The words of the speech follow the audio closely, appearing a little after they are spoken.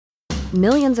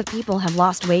Millions of people have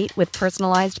lost weight with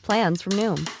personalized plans from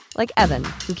Noom. Like Evan,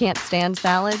 who can't stand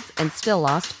salads and still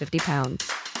lost 50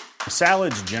 pounds.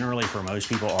 Salads generally for most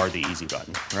people are the easy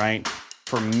button, right?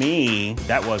 For me,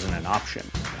 that wasn't an option.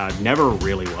 I never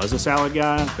really was a salad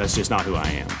guy. That's just not who I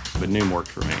am. But Noom worked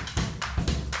for me.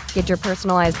 Get your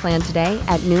personalized plan today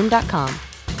at Noom.com.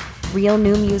 Real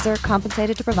Noom user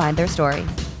compensated to provide their story.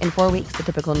 In 4 weeks, the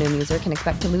typical Noom user can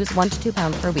expect to lose 1 to 2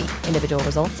 pounds per week. Individual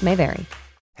results may vary.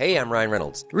 Hey, I'm Ryan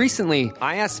Reynolds. Recently,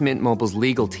 I asked Mint Mobile's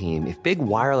legal team if big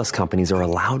wireless companies are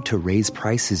allowed to raise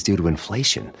prices due to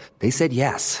inflation. They said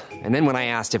yes. And then when I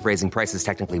asked if raising prices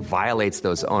technically violates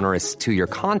those onerous 2-year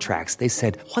contracts, they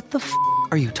said, "What the f***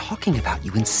 are you talking about,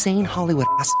 you insane Hollywood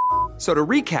ass?" So to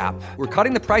recap, we're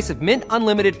cutting the price of Mint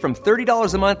Unlimited from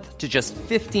 $30 a month to just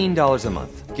 $15 a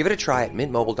month. Give it a try at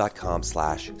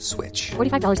mintmobile.com/switch.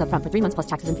 $45 up front for 3 months plus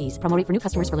taxes and fees. Promo rate for new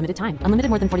customers for limited time. Unlimited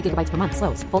more than 40 gigabytes per month.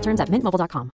 Slows full terms at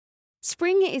mintmobile.com.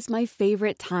 Spring is my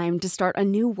favorite time to start a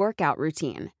new workout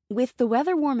routine. With the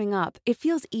weather warming up, it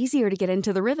feels easier to get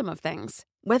into the rhythm of things.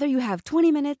 Whether you have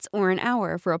 20 minutes or an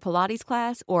hour for a Pilates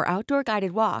class or outdoor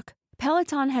guided walk,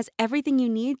 Peloton has everything you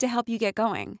need to help you get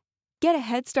going. Get a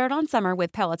head start on summer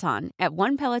with Peloton at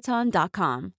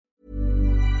onepeloton.com.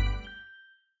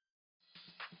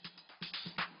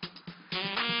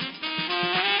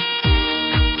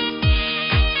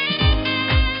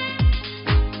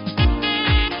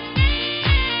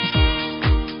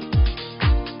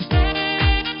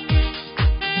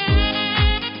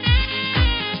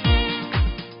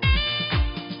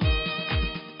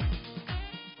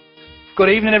 Good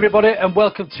evening, everybody, and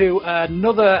welcome to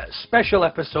another special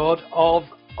episode of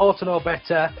Ought to Know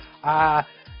Better.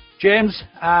 James,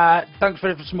 thanks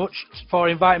very much for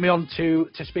inviting me on to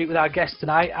speak with our guest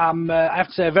tonight. I have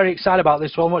to say, very excited about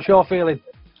this one. What's your feeling?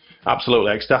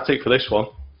 Absolutely ecstatic for this one.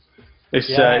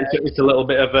 It's a little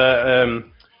bit of a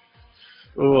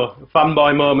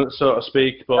fanboy moment, so to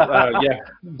speak, but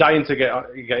dying to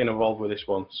get involved with this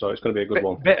one. So it's going to be a good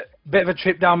one. Bit of a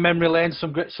trip down memory lane.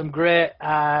 Some great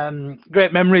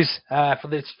memories for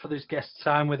this guest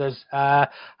time with us.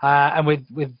 And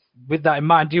with that in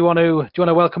mind, do you want to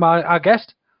welcome our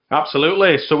guest?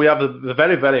 Absolutely. So we have the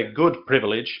very, very good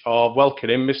privilege of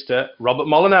welcoming Mr. Robert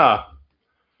Molinar.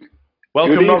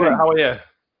 Welcome, Robert. How are you?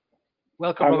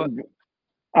 Welcome, Robert.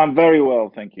 I'm very well,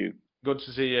 thank you. Good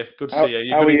to see you. How are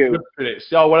you?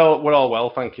 Oh, we're all well,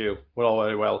 thank you. We're all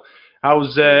very well.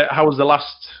 How's the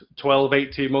last 12,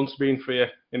 18 months been for you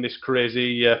in this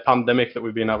crazy pandemic that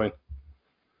we've been having?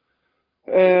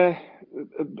 A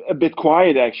bit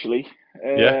quiet, actually.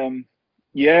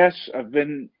 Yes, I've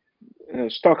been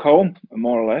stuck home,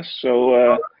 more or less.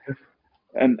 So,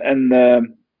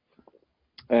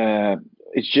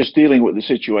 it's just dealing with the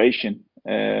situation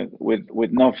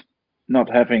with not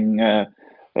having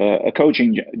a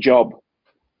coaching job,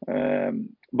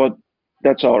 but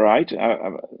that's all right.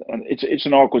 It's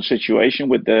an awkward situation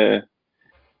with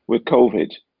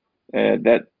COVID.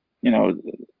 That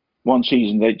one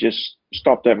season they just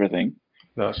stopped everything.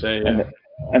 That's it. Yeah.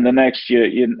 And the next year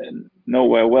you're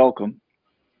nowhere welcome,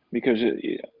 because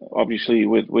obviously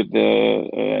with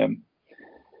the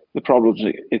problems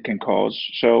it can cause.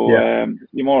 So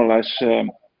you're more or less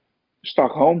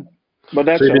stuck home. But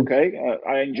that's okay.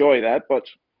 I enjoy that. But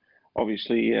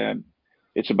obviously,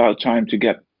 it's about time to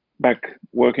get back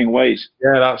working ways.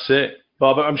 Yeah, that's it.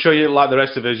 Bob, I'm sure you, like the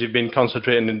rest of us, you've been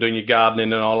concentrating and doing your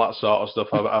gardening and all that sort of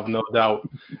stuff. I've no doubt.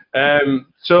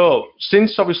 So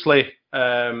since obviously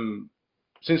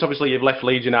you've left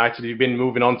Leeds United, you've been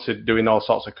moving on to doing all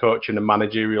sorts of coaching and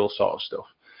managerial sort of stuff.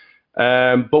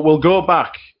 But we'll go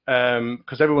back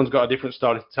because everyone's got a different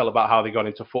story to tell about how they got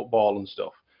into football and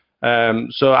stuff.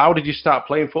 So how did you start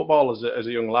playing football as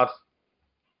a young lad?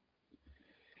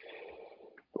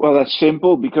 Well, that's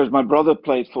simple, because my brother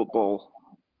played football,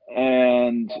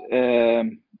 and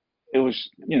it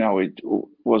was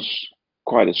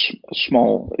quite a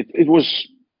small. It was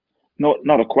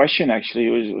not a question, actually.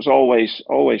 It was always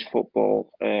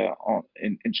football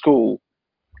in school,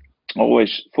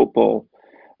 always football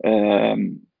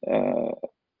in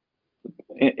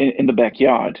the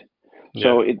backyard. Yeah.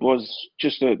 So it was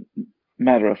just a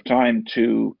matter of time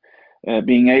to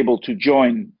being able to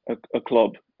join a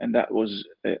club, and that was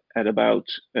at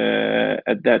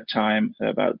that time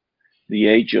about the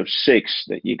age of 6,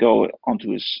 that you go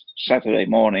onto a Saturday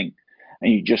morning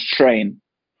and you just train,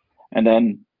 and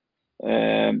then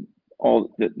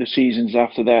all the seasons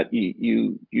after that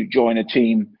you join a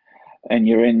team and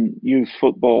you're in youth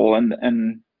football, and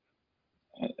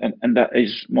that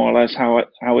is more or less how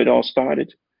it all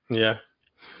started. Yeah.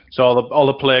 So all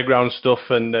the playground stuff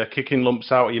and kicking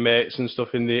lumps out of your mates and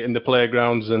stuff in the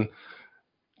playgrounds and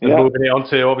and moving it on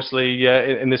to obviously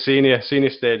in the senior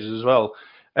stages as well.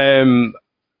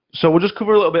 So we'll just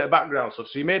cover a little bit of background stuff.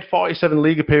 So you made 47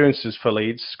 league appearances for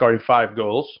Leeds, scoring 5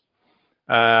 goals.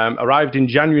 Arrived in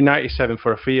January '97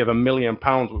 for a fee of £1 million,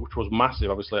 which was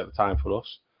massive, obviously, at the time for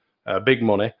us. Big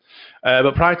money.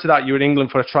 But prior to that, you were in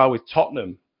England for a trial with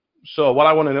Tottenham. So what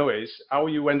I want to know is how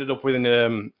you ended up with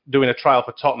doing a trial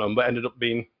for Tottenham, but ended up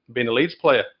being a Leeds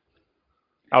player.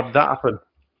 How did that happen?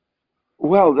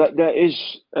 Well, that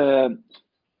is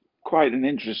quite an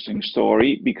interesting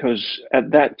story, because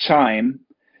at that time,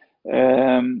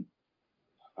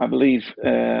 I believe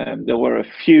there were a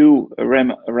few,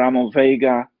 Ramon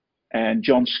Vega and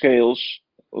John Scales,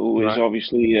 who is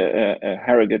obviously a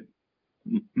Harrogate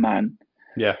man.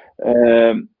 Yeah.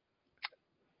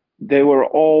 They were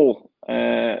all,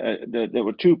 there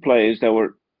were 2 players that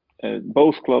were,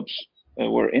 both clubs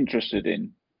were interested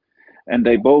in, and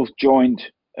they both joined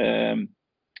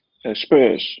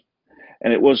Spurs.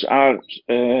 And it was our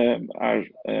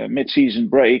mid-season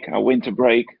break, our winter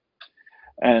break,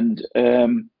 and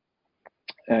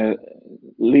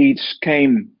Leeds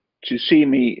came to see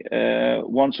me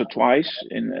once or twice.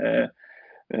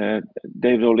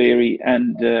 David O'Leary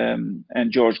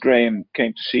and George Graham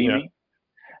came to see me,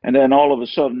 and then all of a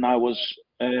sudden I was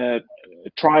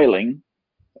trialing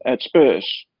at Spurs,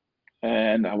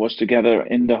 and I was together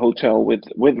in the hotel with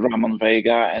Ramon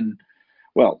Vega, and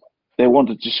well, they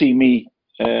wanted to see me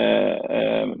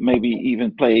maybe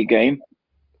even play a game.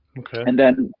 Okay. And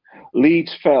then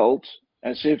Leeds felt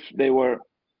as if they were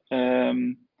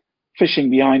fishing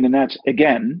behind the net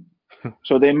again,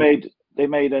 so they made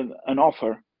an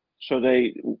offer. So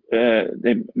they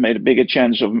made a bigger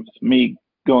chance of me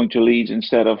going to Leeds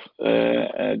instead of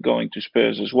going to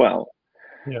Spurs as well.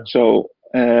 Yeah. So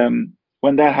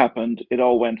when that happened, it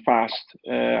all went fast.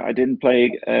 I didn't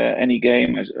play any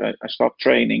game. I stopped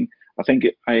training. I think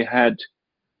I had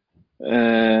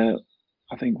 1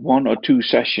 or 2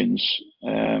 sessions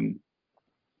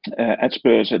at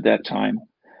Spurs at that time.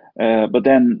 But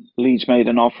then Leeds made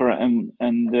an offer, and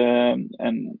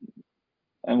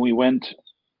we went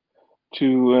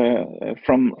to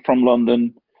from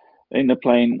London in the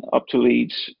plane up to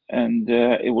Leeds, and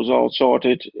it was all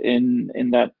sorted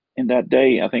in that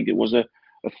day. I think it was a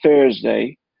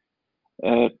Thursday.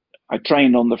 I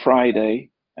trained on the Friday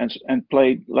and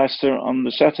played Leicester on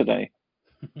the Saturday.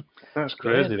 That's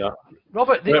crazy, that.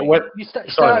 Robert, you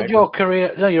started your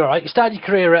career. No, you're all right. You started your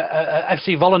career at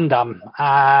FC Volendam.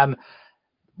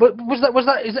 But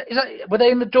were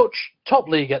they in the Dutch top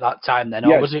league at that time then,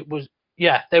 or yes.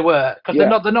 Yeah, they were, because they're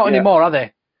not anymore, are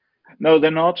they? No,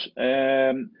 they're not.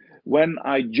 When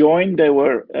I joined, they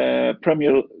were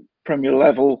Premier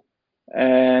level,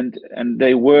 and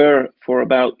they were for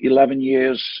about 11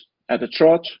 years at a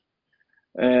trot.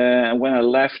 And when I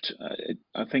left,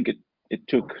 I think it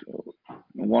took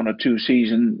 1 or 2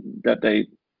 seasons that they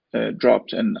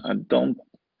dropped, and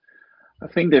I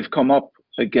think they've come up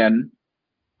again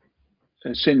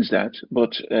since that.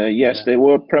 But yes, they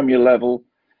were Premier level.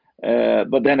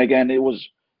 But then again,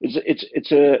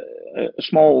 it's a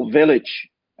small village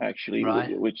actually,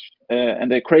 right. which and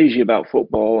they're crazy about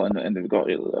football, and they've got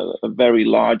a very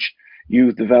large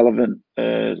youth development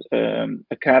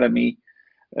academy,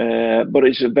 but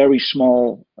it's a very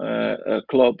small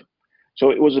club. So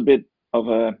it was a bit of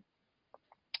a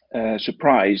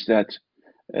surprise that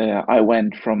I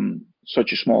went from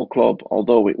such a small club,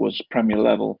 although it was Premier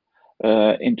level,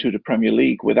 into the Premier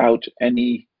League without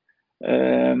any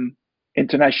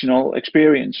international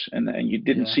experience, and you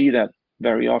didn't see that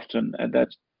very often at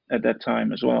that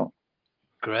time as well.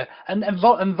 Great. And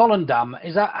Volendam,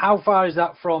 how far is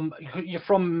that from? You're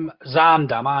from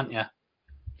Zaandam, aren't you?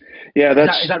 Yeah,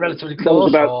 is that relatively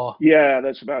close?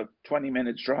 That's about 20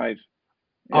 minutes drive.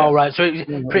 Yeah. Oh right, so it's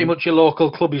pretty much your local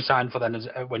club you signed for then,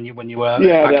 when you were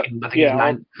back in, I think it was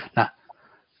 9. Nah.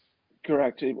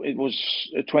 Correct. It was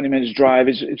a 20 minutes drive.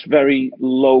 It's very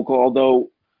local, although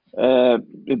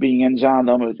being in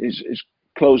Zaandam is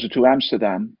closer to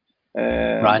Amsterdam,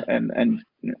 right, and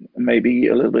maybe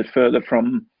a little bit further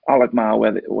from Alkmaar,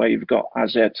 where you've got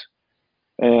AZ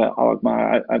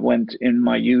Alkmaar. I went in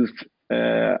my youth.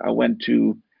 I went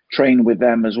to train with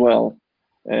them as well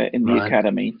in the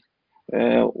academy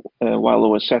while they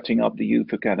were setting up the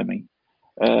youth academy.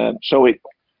 It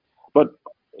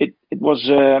was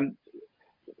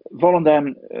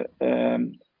Volendam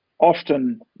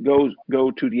often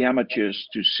go to the amateurs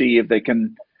to see if they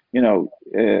can,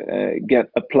 get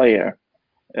a player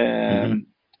and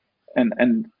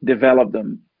develop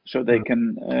them so they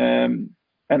can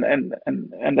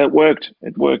and that worked.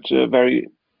 It worked very,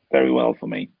 very well for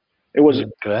me. It was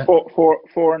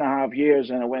 4.5 years,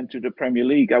 and I went to the Premier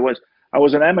League. I was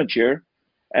an amateur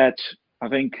at, I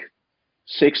think,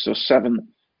 6th or 7th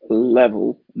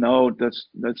level. No,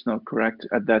 that's not correct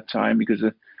at that time, because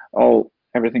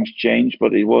everything's changed.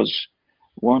 But it was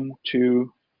 1,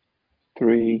 2,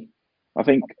 3, I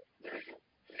think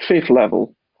 5th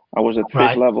level. I was at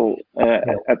 5th level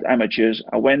at amateurs.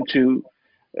 I went to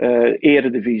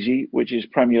Eredivisie, which is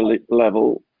Premier League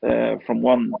level, from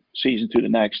one season to the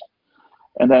next.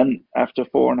 And then after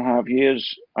 4.5 years,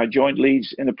 I joined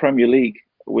Leeds in the Premier League,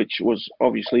 which was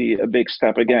obviously a big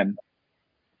step again.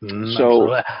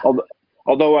 So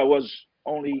although I was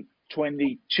only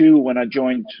 22 when I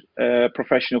joined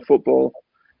professional football,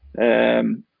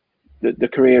 the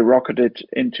career rocketed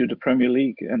into the Premier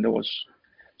League, and there was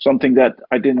something that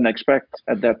I didn't expect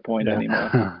at that point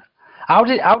anymore. How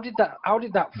did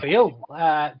that feel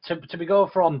to be go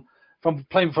from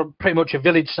playing for pretty much a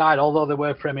village side, although they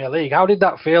were Premier League? How did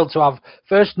that feel to have,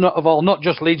 first of all, not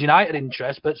just Leeds United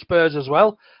interest, but Spurs as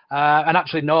well, and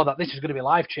actually know that this is going to be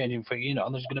life changing for you,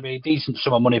 and there's going to be a decent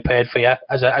sum of money paid for you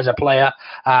as a player,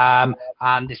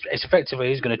 and it's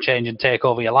effectively is going to change and take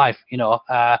over your life. What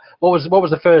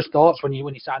was the first thoughts when you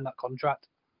signed that contract?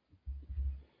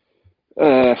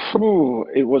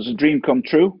 It was a dream come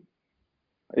true.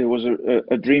 It was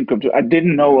a dream come true. I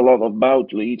didn't know a lot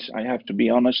about Leeds, I have to be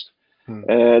honest.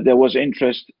 There was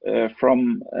interest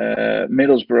from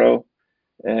Middlesbrough.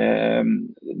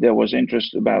 There was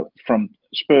interest from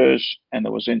Spurs, and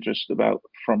there was interest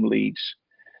from Leeds.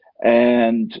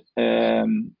 And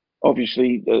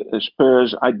obviously, the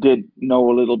Spurs I did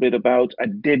know a little bit about. I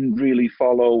didn't really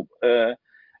follow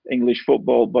English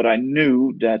football, but I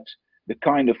knew that the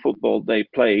kind of football they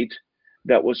played,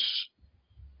 that was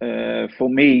for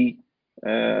me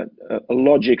a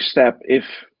logic step. If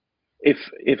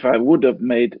I would have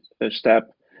made a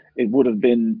step, it would have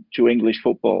been to English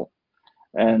football.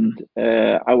 And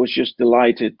I was just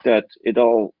delighted that it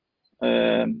all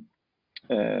came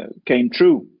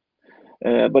true.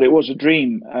 But it was a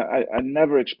dream. I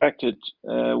never expected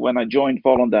when I joined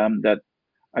Volendam that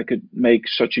I could make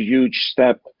such a huge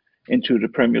step into the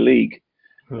Premier League.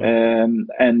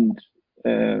 And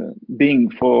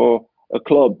being for a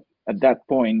club at that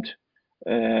point,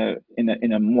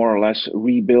 in a more or less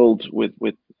rebuild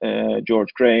with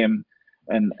George Graham,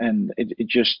 and it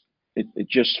just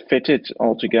fitted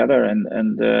all together, and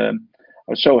I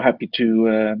was so happy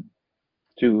to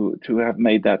have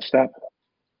made that step.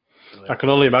 I can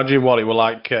only imagine what it was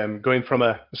like going from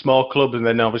a small club and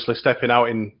then obviously stepping out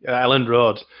in Elland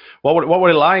Road. What were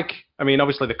it like? I mean,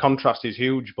 obviously the contrast is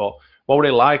huge, but what were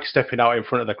it like stepping out in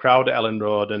front of the crowd at Elland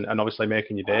Road and obviously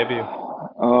making your debut?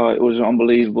 Oh, it was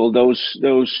unbelievable. Those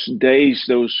days,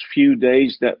 those few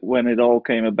days that when it all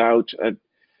came about,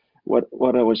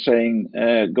 what I was saying,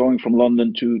 going from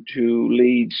London to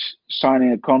Leeds,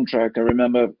 signing a contract. I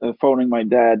remember phoning my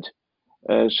dad,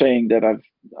 saying that I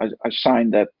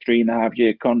signed that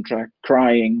 3.5-year contract,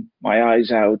 crying my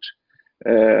eyes out,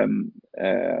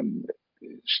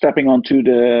 stepping onto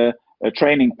the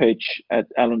training pitch at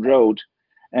Elland Road,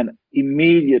 and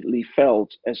immediately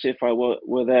felt as if I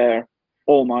were there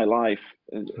all my life.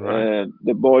 Right.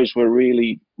 The boys were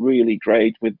really, really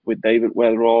great with David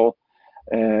Weatherall,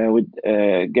 with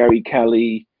Gary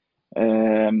Kelly,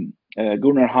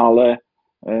 Gunnar Halle.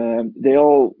 They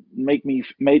all made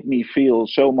me feel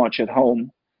so much at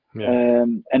home. Yeah.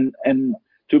 And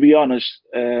to be honest,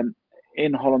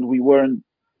 in Holland we weren't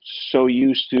so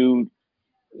used to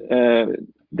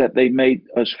that they made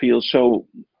us feel so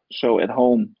at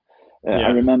home. Yeah.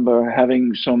 I remember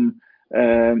having some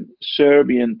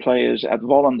Serbian players at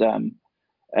Volendam,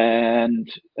 and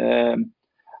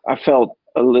I felt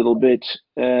a little bit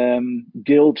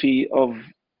guilty of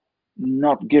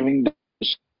not giving the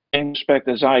same respect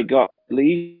as I got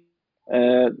Leeds.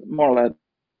 More or less,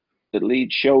 the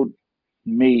Leeds showed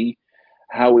me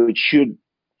how it should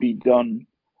be done,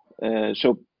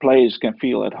 so players can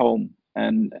feel at home,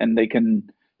 and they can,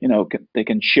 they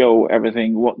can show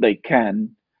everything what they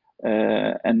can,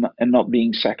 and not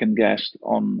being second guessed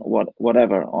on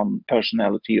whatever, on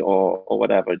personality or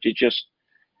whatever. They just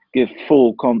give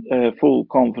full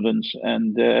confidence,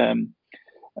 and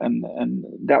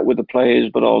that with the players,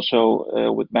 but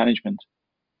also with management.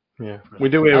 Yeah, we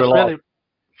do hear a lot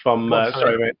from.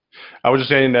 Sorry, mate. I was just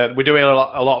saying that we do hear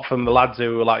a lot from the lads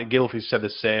who, like Gylfi said the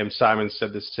same, Simon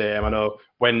said the same. I know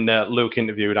when Luke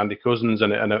interviewed Andy Cousins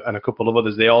and a couple of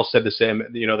others, they all said the same.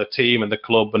 The team and the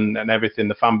club and everything,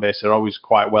 the fan base are always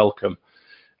quite welcome.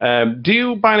 Do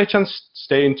you, by any chance,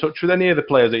 stay in touch with any of the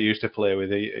players that you used to play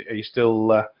with? Are you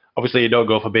still? Obviously, you don't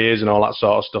go for beers and all that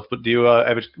sort of stuff, but do you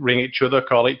ever ring each other,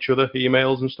 call each other,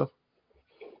 emails and stuff?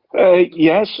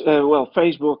 Yes, well,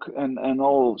 Facebook and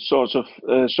all sorts of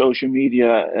social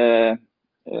media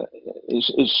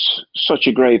is such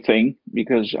a great thing,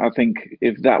 because I think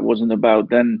if that wasn't about,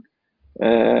 then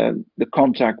the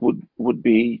contact would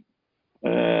be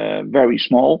very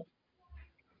small.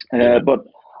 But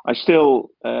I still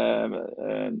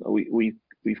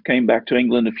we've came back to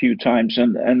England a few times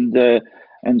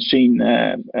and seen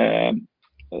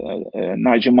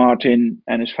Nigel Martyn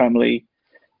and his family.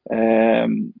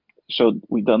 So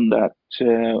we've done that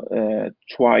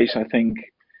twice, I think.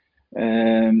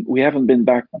 We haven't been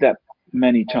back that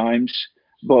many times,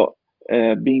 but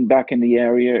being back in the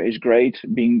area is great.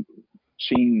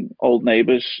 Seeing old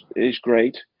neighbours is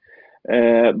great.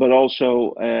 But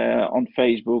also on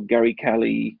Facebook, Gary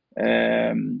Kelly,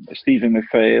 Stephen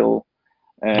McPhail,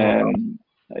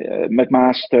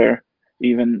 McMaster,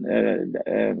 even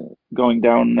going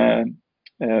down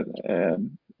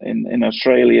in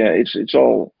Australia. It's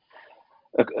all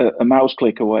a mouse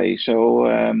click away. So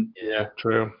yeah,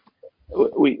 true.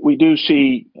 We do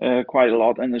see quite a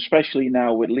lot, and especially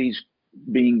now with Leeds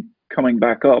coming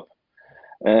back up.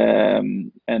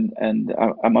 And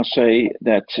I must say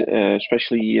that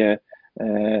especially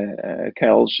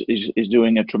Kells is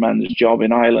doing a tremendous job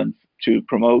in Ireland to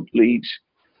promote Leeds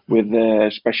with a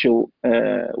special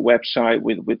website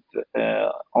with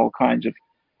all kinds of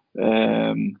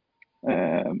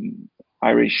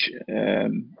Irish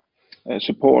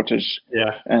supporters.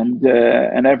 Yeah. And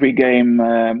every game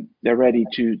they're ready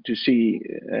to see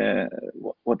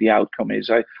what the outcome is.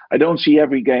 I don't see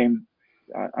every game.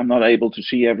 I'm not able to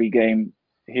see every game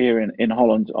here in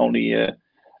Holland. Only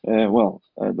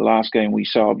the last game we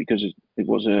saw, because it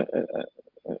was a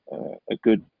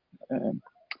good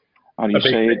how do you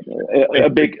say it, a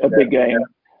big game.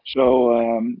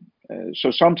 So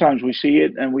sometimes we see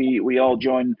it, and we all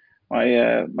join.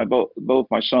 Both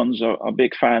my sons are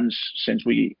big fans since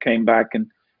we came back,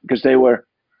 and because they were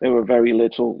very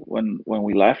little when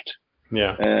we left.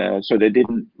 Yeah. So they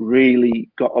didn't really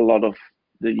got a lot of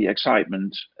the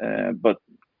excitement, but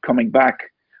coming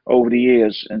back over the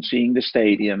years and seeing the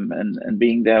stadium and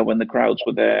being there when the crowds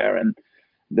were there, and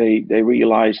they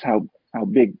realized how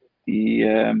big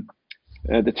the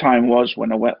time was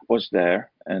when I was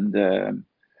there, and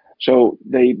so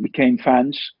they became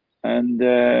fans. And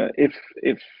if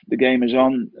the game is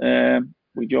on,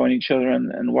 we join each other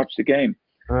and watch the game.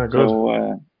 Good.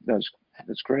 So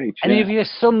that's great. Any of your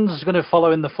sons going to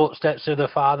follow in the footsteps of their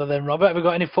father then, Robert? Have we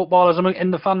got any footballers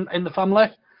in the family?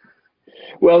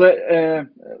 Well,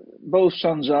 both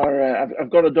sons are. I've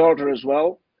got a daughter as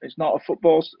well. It's not a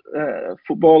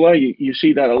footballer. You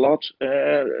see that a lot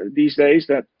these days.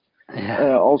 That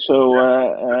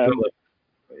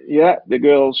yeah, the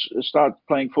girls start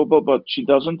playing football, but she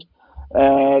doesn't.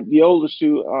 The oldest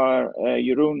two are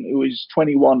Jeroen, who is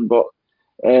 21, but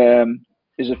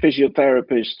is a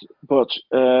physiotherapist, but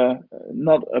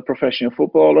not a professional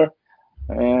footballer.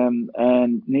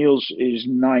 And Niels is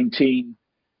 19,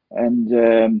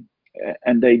 and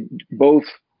they both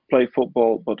play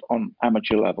football, but on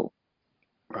amateur level.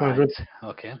 Right.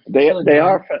 Okay. They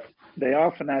are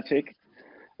fanatic.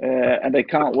 And they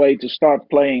can't wait to start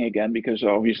playing again, because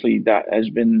obviously that has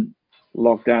been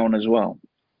locked down as well.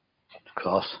 Of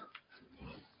course.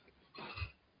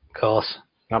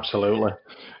 Absolutely.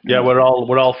 Yeah, we're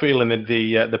all feeling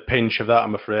the pinch of that,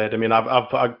 I'm afraid. I mean,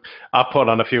 I've put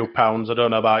on a few pounds. I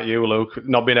don't know about you, Luke.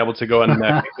 Not being able to go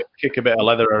and kick a bit of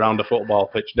leather around a football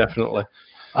pitch, definitely.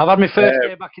 I've had my first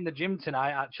day back in the gym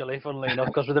tonight, actually, funnily enough,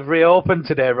 because they've reopened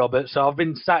today, Robert. So I've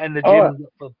been sat in the gym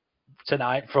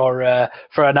tonight for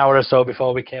an hour or so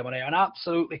before we came on here, and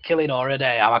absolutely killing already.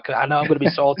 I know I'm going to be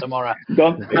sore tomorrow.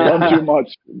 Done too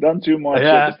much. Done too much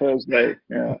at the first day.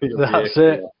 Yeah. That's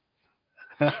it.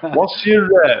 What's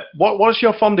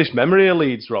your fondest memory of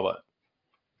Leeds, Robert?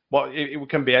 It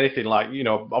can be anything, like,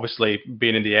 obviously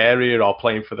being in the area or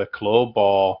playing for the club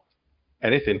or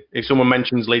anything. If someone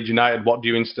mentions Leeds United, what do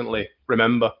you instantly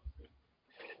remember?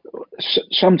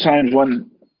 Sometimes when,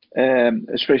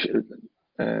 especially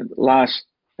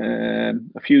a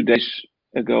few days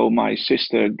ago, my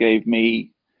sister gave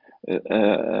me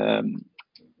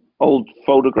old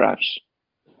photographs,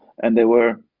 and they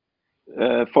were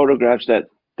photographs that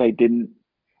they didn't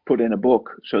put in a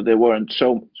book, so they weren't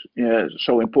so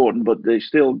important, but they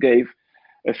still gave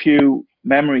a few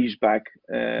memories back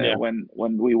when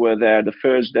we were there, the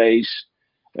first days,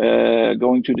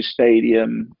 going to the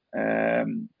stadium,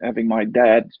 having my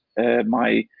dad,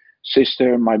 my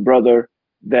sister, my brother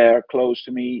there close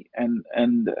to me, and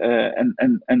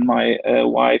my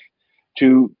wife,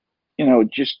 to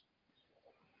just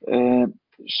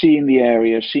seeing the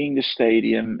area, seeing the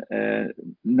stadium,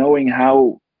 knowing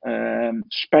how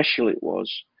special it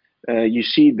was. You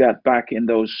see that back in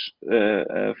those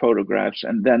photographs,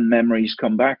 and then memories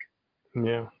come back.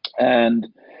 Yeah. And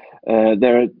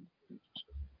there are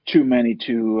too many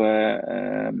to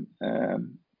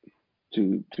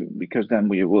because then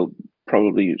we will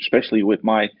probably, especially with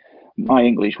my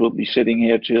English, we'll be sitting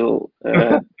here till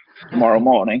tomorrow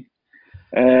morning.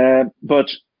 But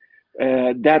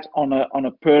that on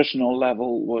a personal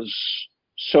level was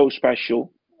so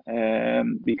special,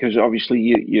 because obviously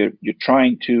you're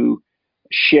trying to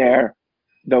share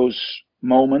those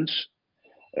moments.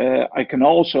 I can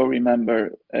also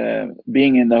remember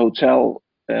being in the hotel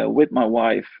with my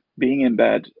wife, being in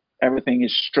bed. Everything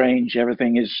is strange.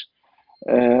 Everything is,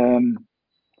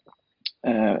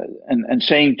 and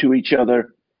saying to each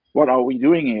other, "What are we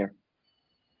doing here?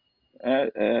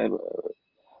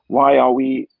 Why are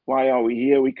we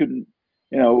here? We couldn't,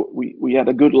 we had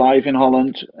a good life in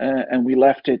Holland, and we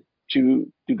left it to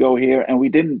go here, and we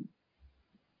didn't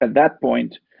at that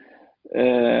point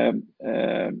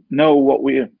know what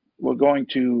we were going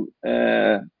to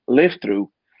live through,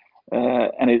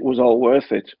 and it was all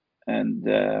worth it. And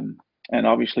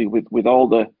obviously with all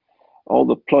the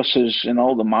pluses and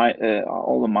all the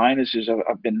minuses,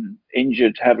 I've been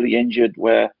injured, heavily injured,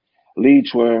 where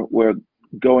Leeds were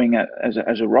going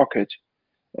as a rocket.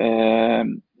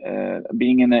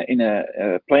 Being in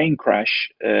a plane crash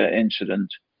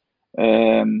incident,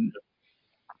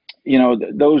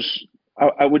 those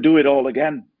I would do it all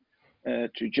again, to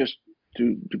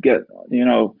get,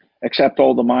 accept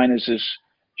all the minuses,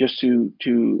 just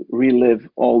to relive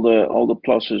all the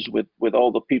pluses with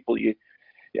all the people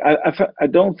I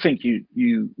don't think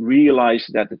you realize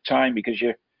it at the time, because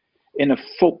you're in a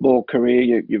football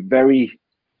career, you're very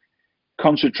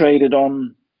concentrated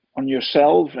on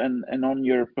yourself and on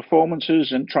your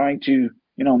performances, and trying to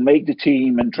make the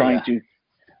team, and trying to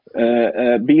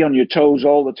be on your toes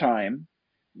all the time.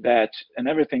 And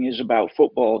everything is about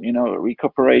football,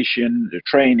 recuperation, the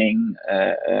training,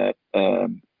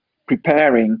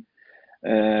 preparing,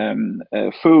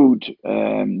 food,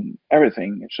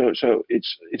 everything. So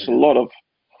it's a lot of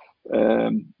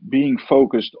being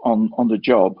focused on the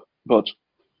job, but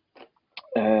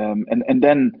and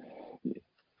then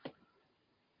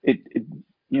it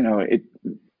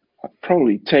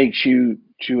probably takes you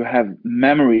to have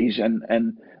memories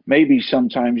and maybe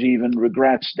sometimes even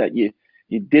regrets that you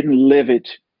didn't live it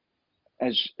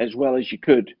as well as you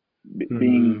could,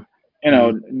 being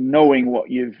knowing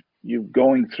what you're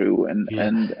going through, and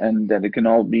that it can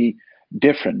all be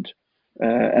different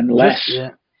and less.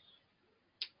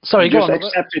 Sorry, you just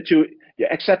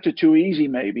accept it too easy,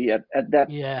 maybe at that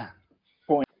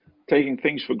point. Taking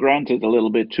things for granted a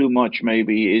little bit too much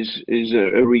maybe is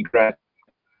a regret.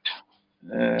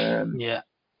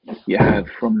 You have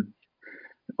from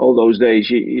all those days.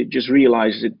 You just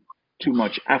realize it too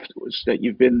much afterwards, that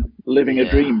you've been living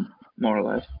a dream, more or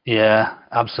less. Yeah,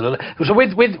 absolutely. So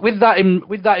with that in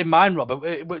mind, Robert,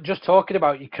 we're just talking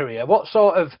about your career. What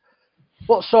sort of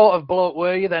bloke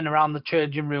were you then around the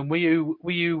changing room? Were you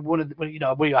were you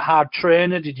a hard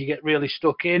trainer? Did you get really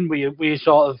stuck in? Were you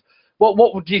sort of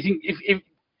what would you think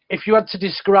if you had to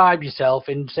describe yourself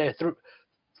in, say,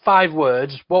 5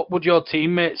 words? What would your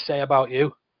teammates say about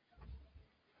you?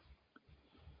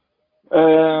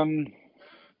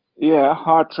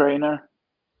 Hard trainer.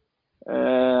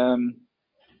 Were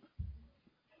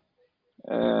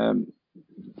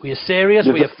you serious?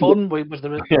 Were you fun? Was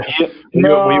there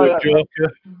No, were you a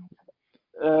joker?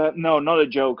 No, not a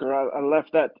joker. I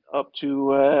left that up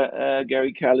to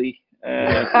Gary Kelly. He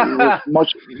was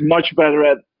much better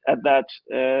at that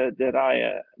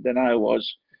than I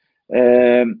was.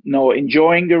 No,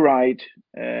 enjoying the ride,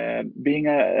 being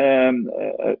a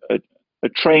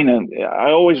trainer.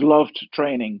 I always loved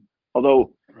training,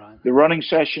 although the running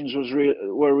sessions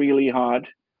were really hard.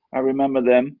 I remember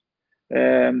them.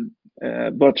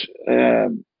 But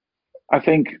I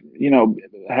think,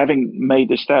 having made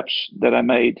the steps that I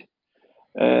made,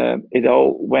 it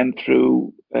all went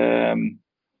through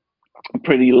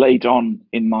pretty late on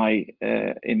in my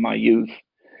youth.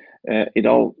 It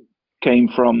all came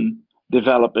from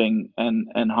developing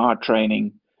and hard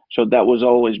training. So that was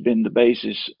always been the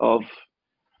basis of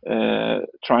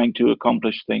trying to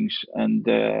accomplish things. And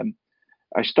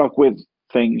I stuck with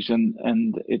things,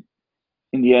 and it,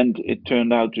 in the end, it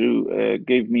turned out to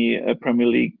give me a Premier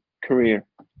League career.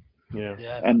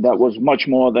 Yeah. And that was much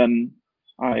more than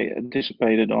I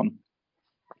anticipated on.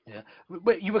 Yeah,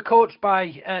 you were coached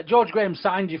by George Graham.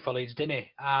 Signed you for Leeds, didn't he?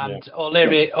 And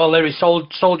O'Leary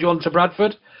sold you on to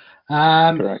Bradford.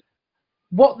 Correct.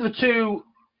 What the two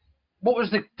what was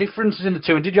the differences in the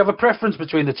two? And did you have a preference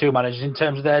between the two managers in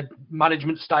terms of their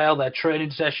management style, their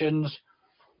training sessions?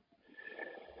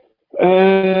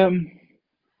 I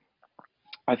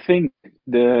think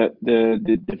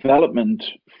the development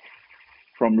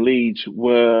from Leeds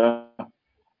were,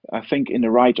 I think, in the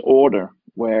right order,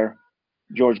 where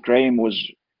George Graham was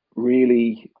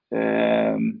really,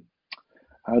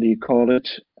 how do you call it,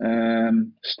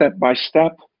 step by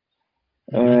step.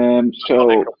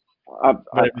 So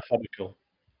very methodical.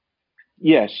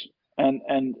 Yes,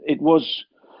 and it was,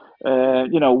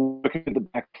 working at the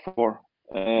back four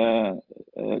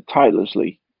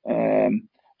tirelessly,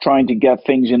 trying to get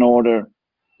things in order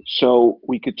so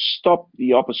we could stop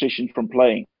the opposition from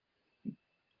playing.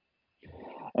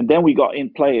 And then we got in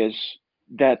players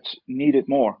that needed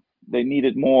more. They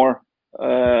needed more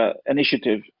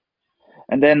initiative.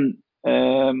 And then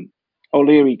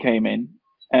O'Leary came in,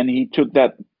 and he took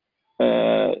that.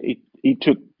 He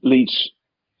took Leeds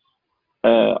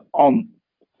on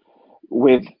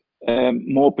with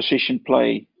more position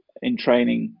play in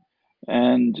training,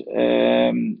 and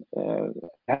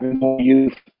having more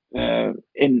youth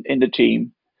in the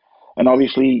team, and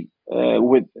obviously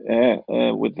with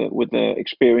the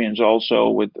experience also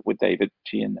with David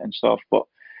T and stuff. But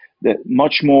the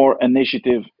much more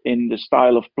initiative in the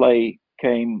style of play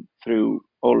came through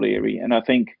O'Leary, and I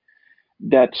think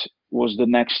that was the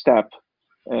next step.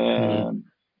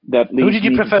 That Who did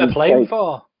you prefer playing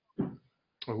for?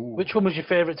 Ooh. Which one was your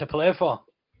favourite to play for?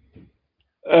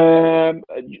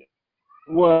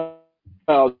 Well,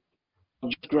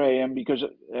 Graham, because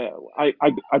I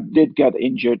did get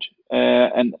injured,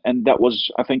 and that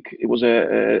was, I think it was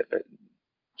a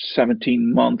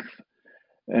 17-month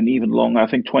and even longer, I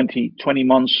think 20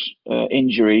 months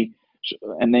injury.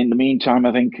 And in the meantime,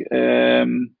 I think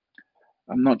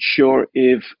I'm not sure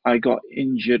if I got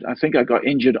injured. I think I got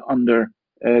injured under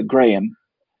Graham,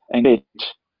 and it.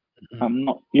 I'm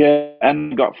not. Yeah,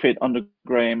 and got fit under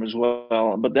Graham as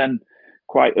well. But then,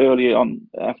 quite early on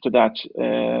after that,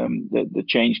 the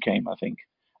change came, I think.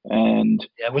 And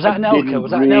yeah, was that an Elka?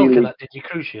 Was that an Elka that did you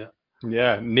cruciate?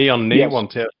 Yeah, knee on knee Yes. one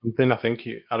tip something. I think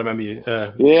I remember you.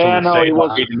 Yeah, no, it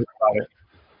was. It.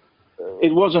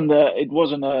 It wasn't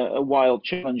a wild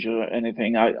challenge or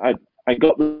anything. I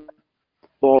got the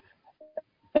ball,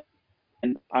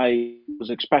 and I was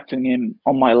expecting him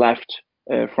on my left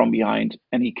from behind,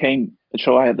 and he came.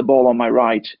 So I had the ball on my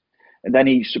right, and then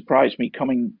he surprised me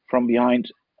coming from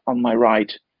behind on my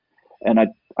right, and I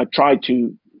tried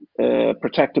to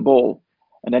protect the ball,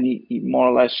 and then he more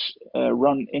or less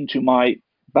run into my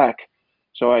back.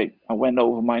 So I went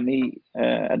over my knee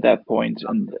at that point,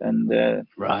 and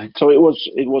right. So it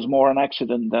was more an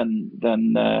accident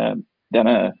than a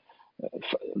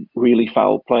really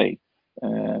foul play.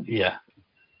 Yeah.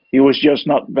 He was just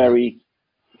not very.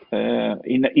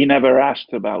 He never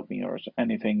asked about me or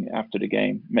anything after the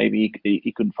game. Maybe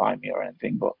he couldn't find me or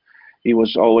anything, but he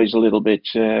was always a little bit.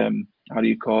 How do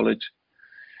you call it?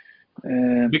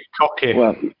 Bit cocky.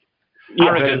 Well,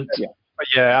 arrogant. Yeah.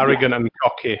 Arrogant and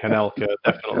cocky, Anelka,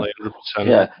 definitely, 100%.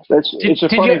 Yeah, it's a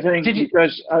funny thing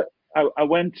because I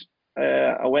went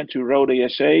to Rode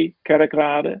SA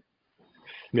Kerkrade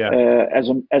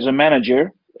as a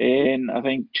manager in, I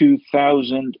think,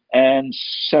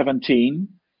 2017,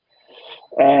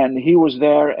 and he was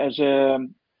there as a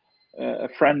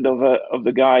friend of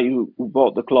the guy who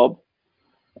bought the club,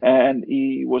 and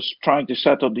he was trying to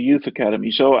set up the youth academy.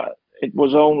 So it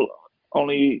was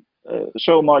only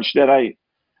so much that I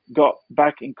got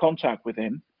back in contact with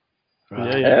him,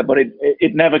 right. but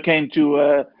it never came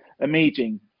to a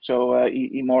meeting. So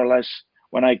he more or less,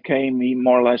 when I came, he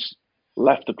more or less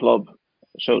left the club,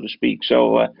 so to speak.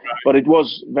 So, but it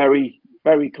was very,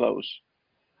 very close.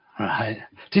 Right.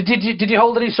 Did you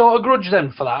hold any sort of grudge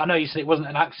then for that? I know you said it wasn't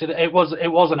an accident. It was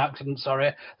an accident.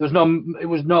 Sorry, there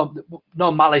was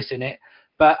no malice in it.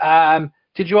 But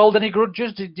did you hold any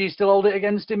grudges? Do you still hold it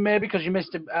against him, maybe because you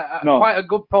missed No. quite a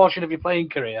good portion of your playing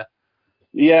career?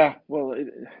 Yeah. Well,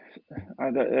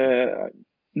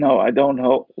 no, I don't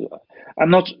hold. I'm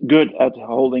not good at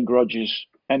holding grudges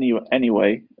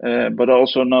anyway. But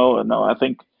also no. I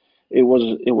think it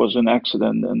was an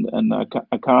accident, and I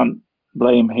can't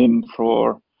blame him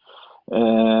for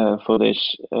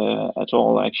this at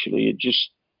all. Actually, it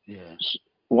just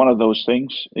one of those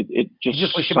things. It just you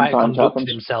just wish he might have conducted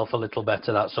himself a little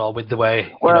better. That's all, with the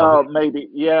way. Well, maybe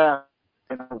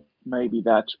maybe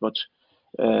that, but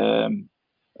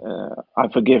I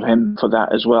forgive him for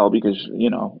that as well, because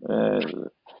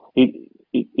he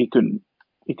couldn't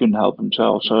help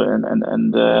himself. So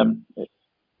and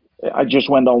I just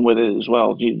went on with it as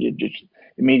well. You just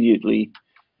immediately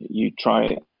you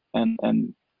try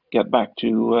and get back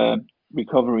to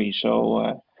recovery. So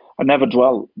I never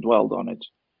dwelled on it.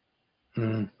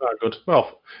 Very good.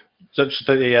 Well,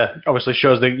 obviously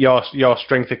shows that your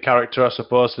strength of character, I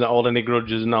suppose, and not hold any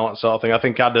grudges and all that sort of thing. I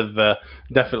think I'd have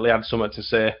definitely had something to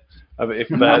say. If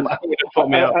put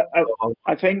me out.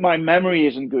 I think my memory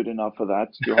isn't good enough for that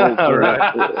to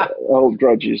hold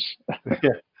grudges.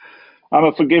 Yeah. I'm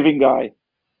a forgiving guy.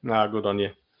 Nah, good on you.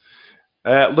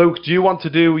 Luke, do you want to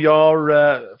do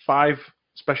your five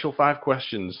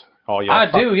questions? I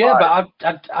do, yeah, but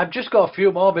I've just got a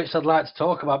few more bits I'd like to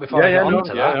talk about before I get on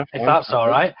to that, if that's all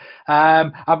right.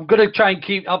 I'm going to try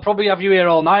and I'll probably have you here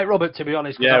all night, Robert, to be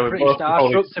honest, because I'm pretty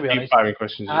starstruck, to be honest.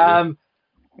 Questions,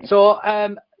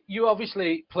 you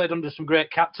obviously played under some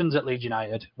great captains at Leeds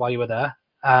United while you were there.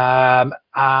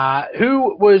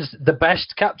 Who was the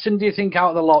best captain, do you think, out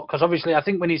of the lot? Because obviously, I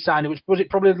think when he signed, was it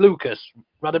probably Lucas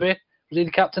Radebe? Was he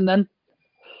the captain then?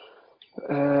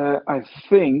 I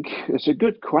think it's a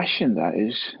good question. That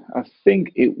is, I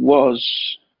think it was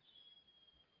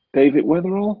David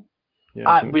Weatherall.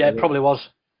 Yeah, it probably was.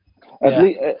 At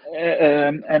least,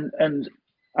 and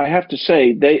I have to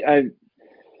say,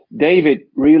 David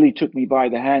really took me by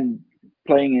the hand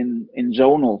playing in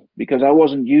zonal, because I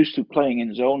wasn't used to playing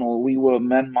in zonal. We were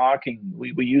man marking.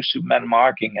 We were used to man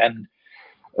marking, and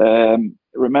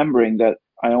remembering that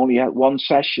I only had one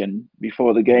session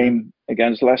before the game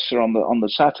against Leicester on the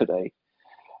Saturday,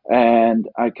 and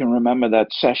I can remember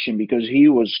that session because he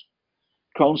was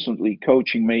constantly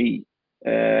coaching me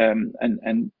and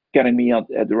getting me at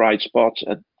the right spots.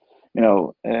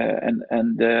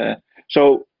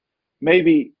 So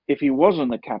maybe if he wasn't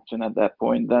the captain at that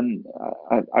point, then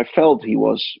I felt he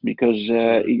was, because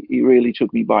he really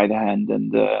took me by the hand,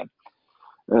 and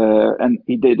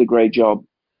he did a great job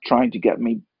trying to get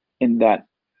me in that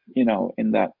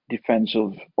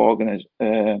defensive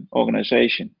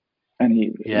organization, and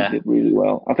he did really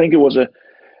well. I think it was a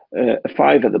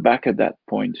 5 at the back at that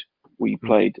point we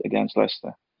played against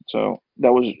Leicester, so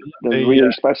that was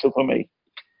really special for me.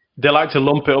 They like to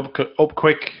lump it up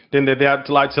quick, didn't they? They had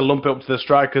to like to lump it up to the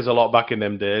strikers a lot back in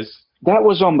them days. That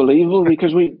was unbelievable,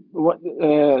 because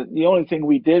the only thing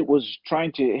we did was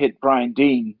trying to hit Brian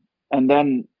Deane, and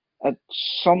then at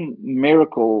some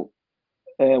miracle,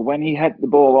 when he had the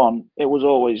ball on, it was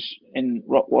always in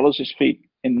Rob Wallace's feet,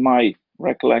 in my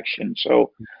recollection.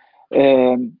 So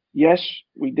yes,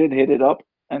 we did hit it up,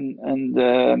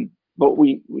 but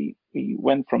we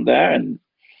went from there, and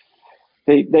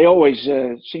they always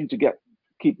seem to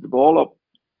keep the ball up.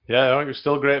 Yeah, I think it's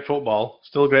still great football,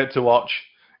 still great to watch.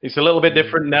 It's a little bit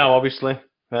different now, obviously,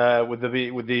 with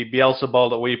the Bielsa ball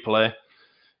that we play.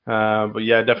 But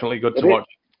yeah, definitely good to watch.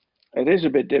 It is a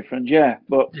bit different, yeah,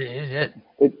 but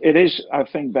it is, I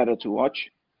think, better to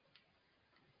watch.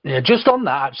 Yeah, just on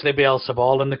that, actually, Bielsa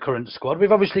ball and the current squad,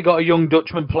 we've obviously got a young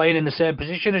Dutchman playing in the same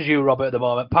position as you, Robert, at the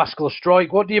moment, Pascal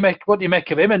Struijk. What do you make of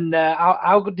him, and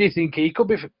how good do you think he could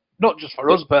be, not just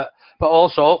for us, but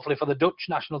also hopefully for the Dutch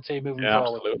national team moving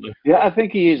forward? Absolutely. Yeah, I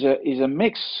think he's a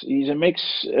mix. He's a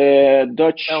mix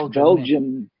Dutch,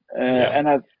 Belgian, and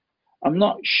I'm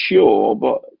not sure,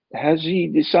 but has he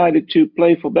decided to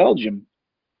play for Belgium?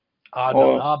 I've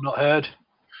not heard.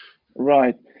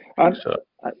 Right. I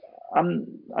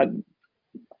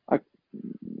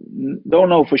don't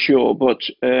know for sure, but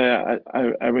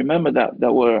I remember that they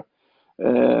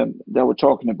were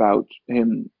talking about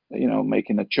him,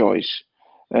 making a choice,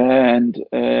 and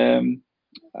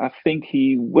I think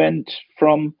he went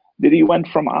from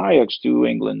Ajax to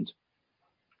England?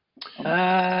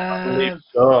 I believe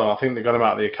so. I think they got him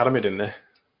out of the academy, didn't they?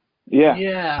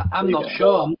 Yeah, I'm not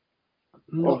sure.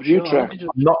 I'm not sure. I'm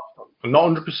not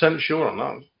 100% sure on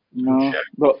that. No,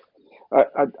 but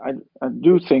I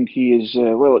do think he is.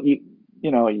 I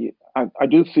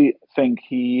do think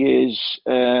he is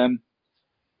a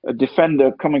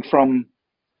defender coming from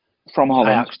Holland.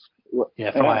 Ajax.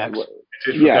 Yeah, from Ajax.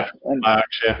 Ajax.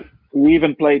 He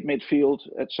even played midfield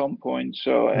at some point.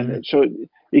 So so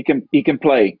he can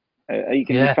play. He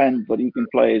can defend, but he can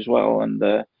play as well. And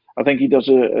I think he does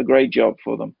a great job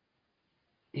for them.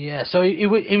 Yeah, so he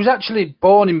was actually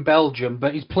born in Belgium,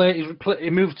 but he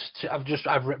moved to,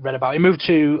 I've read about it. He moved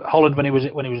to Holland when he was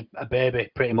a baby,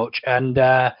 pretty much, and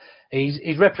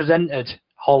he's represented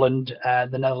Holland,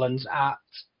 the Netherlands at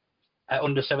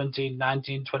under 17,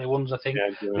 19, 21s, I think.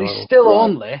 But he's still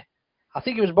only, I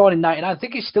think he was born in 99. I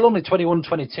think he's still only 21,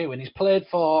 22, and he's played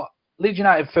for Leeds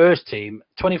United first team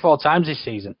 24 times this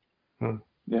season.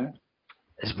 Yeah.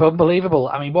 It's unbelievable.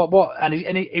 I mean,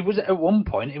 and he was at one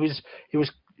point. He was.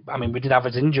 I mean, we did have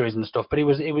his injuries and stuff, but he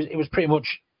was pretty much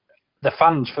the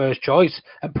fans' first choice,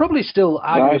 and probably still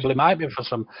arguably might be for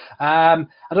some. I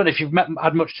don't know if you've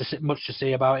had much to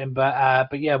see about him, but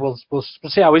yeah, we'll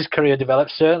see how his career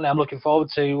develops. Certainly, I'm looking forward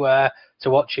to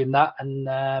watching that.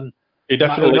 And he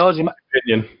definitely knows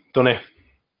opinion, doesn't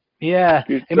he? Yeah,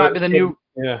 he might be the new.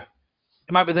 Yeah,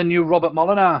 it might be the new Robert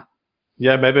Molyneux.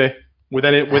 Yeah, maybe with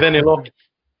any luck.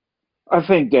 I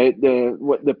think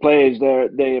the players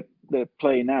they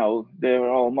play now, they're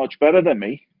all much better than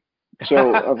me.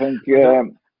 So I think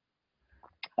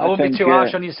I won't be too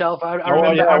harsh on yourself. I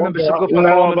remember some good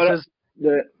performances.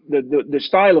 The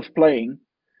style of playing,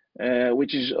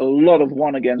 which is a lot of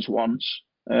one against ones.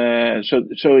 So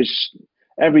it's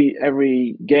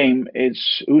every game.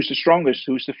 It's who's the strongest,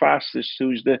 who's the fastest,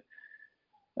 who's the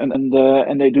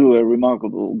and they do a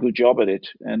remarkable good job at it.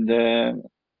 And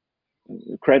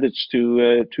credits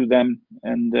to them.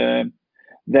 And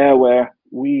there where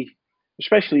we,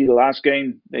 especially the last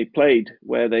game they played,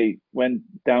 where they went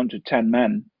down to 10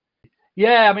 men.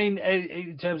 Yeah, I mean,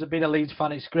 in terms of being a Leeds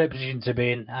fan, it's a great position to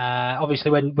be in.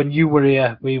 Obviously, when you were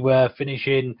here, we were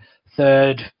finishing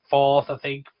third, fourth, I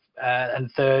think,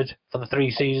 and third for the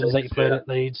 3 seasons that you played at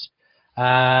Leeds.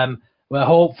 Well,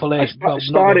 hopefully,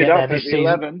 started up at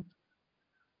 11.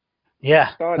 Yeah,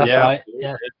 that's right.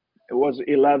 Yeah. It was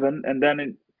 11, and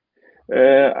then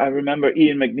I remember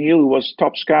Ian McNeil, who was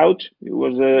top scout, who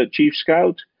was a chief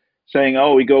scout, saying,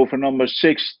 "Oh, we go for number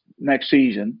 6 next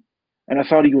season." And I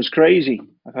thought he was crazy.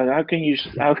 I thought, how can you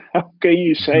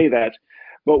say that?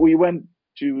 But we went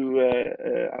to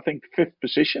I think 5th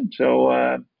position,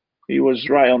 so he was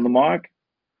right on the mark.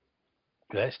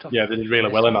 Great stuff. Yeah, they did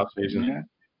really well in that season.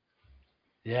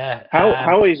 Yeah.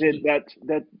 How is it that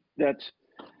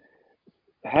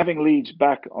having Leeds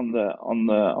back on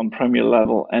Premier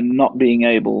level and not being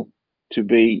able to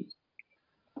be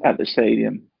at the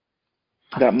stadium?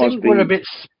 That must be. We're a bit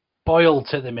spoiled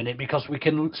at the minute because we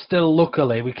can still,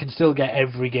 luckily, we can still get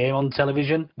every game on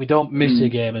television. We don't miss a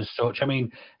game as such. I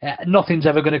mean, nothing's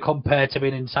ever going to compare to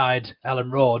being inside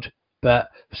Ellen Road, but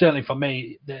certainly for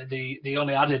me, the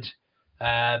only added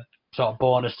sort of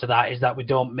bonus to that is that we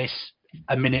don't miss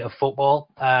a minute of football.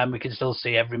 We can still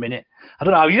see every minute. I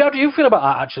don't know. How do you feel about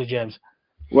that, actually, James?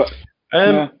 Well,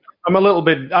 I'm a little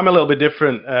bit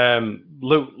different.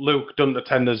 Luke doesn't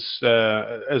attend as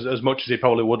much as he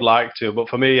probably would like to, but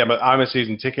for me, I'm a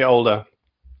season ticket holder,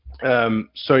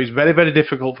 so it's very, very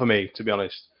difficult for me, to be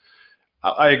honest.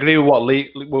 I agree with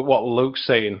what Luke's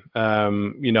saying.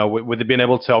 With being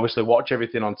able to obviously watch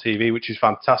everything on TV, which is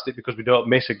fantastic because we don't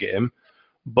miss a game,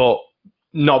 but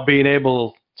not being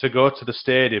able to go to the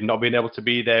stadium, not being able to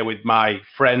be there with my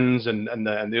friends and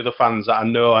the other fans that I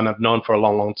know and have known for a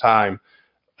long, long time.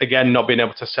 Again, not being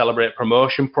able to celebrate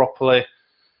promotion properly,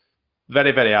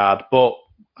 very, very hard. But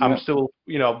I'm still,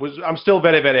 I'm still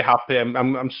very, very happy.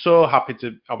 I'm so happy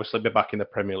to obviously be back in the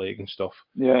Premier League and stuff.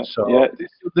 Yeah. So you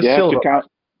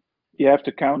have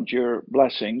to count your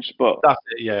blessings, but that's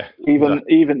it. Yeah.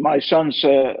 Even my sons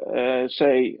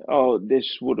say, "Oh,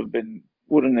 this wouldn't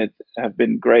it have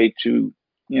been great to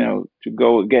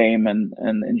go a game and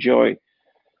enjoy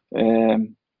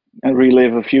and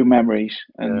relive a few memories."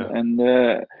 And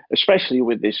especially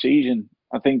with this season,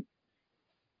 I think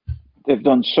they've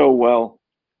done so well,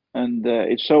 and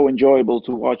it's so enjoyable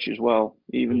to watch as well.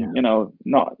 Even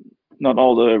not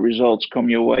all the results come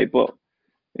your way, but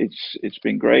it's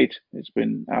been great. It's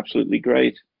been absolutely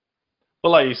great.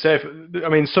 Well, like you say, I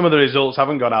mean, some of the results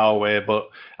haven't gone our way, but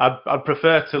I'd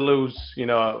prefer to lose,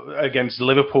 against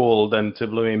Liverpool than to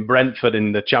blow in Brentford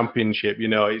in the Championship.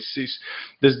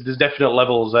 There's definite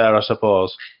levels there, I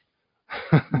suppose.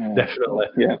 Definitely,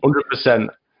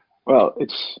 100%. Well,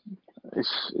 it's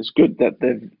good that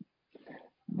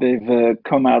they've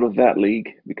come out of that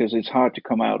league, because it's hard to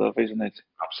come out of, isn't it?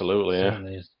 Absolutely,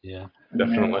 yeah,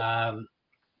 definitely.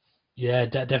 Yeah,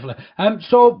 definitely.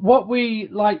 So what we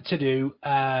like to do,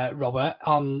 Robert,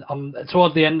 on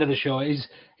toward the end of the show is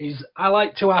I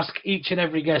like to ask each and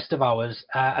every guest of ours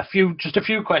a few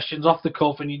questions off the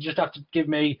cuff, and you just have to give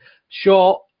me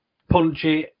short,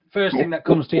 punchy, first thing that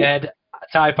comes to your head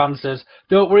type answers.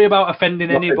 Don't worry about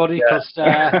offending anybody, because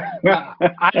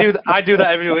I do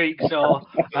that every week. So.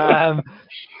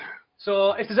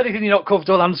 So if there's anything you're not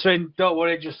comfortable answering, don't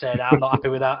worry. Just say I'm not happy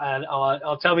with that, and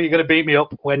I'll tell me you're going to beat me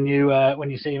up when you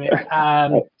see me. I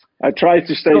try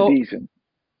to stay decent.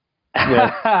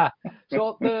 Yeah.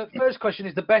 So the first question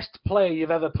is the best player you've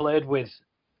ever played with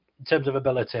in terms of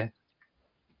ability.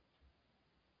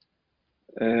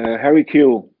 Harry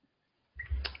Kewell.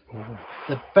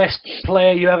 The best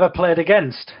player you ever played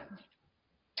against.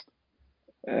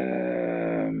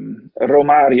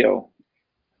 Romario.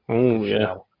 Oh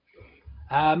yeah.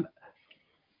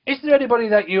 Is there anybody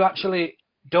that you actually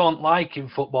don't like in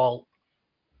football?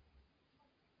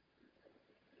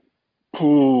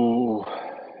 Ooh,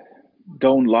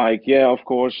 don't like. Yeah, of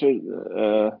course.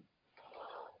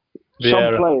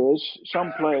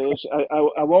 Some players.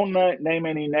 I won't name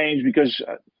any names because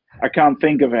I can't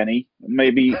think of any.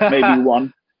 Maybe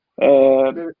one,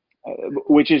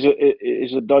 which is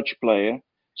a Dutch player.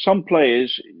 Some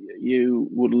players you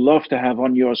would love to have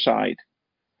on your side,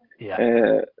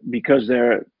 because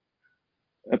they're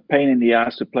a pain in the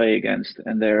ass to play against,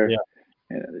 and they're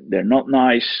not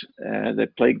nice. They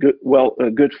play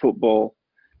good football.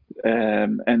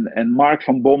 And Mark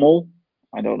van Bommel,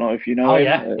 I don't know if you know him.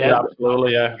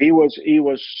 Absolutely, yeah. He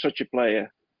was such a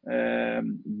player.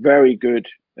 Very good.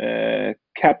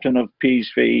 Captain of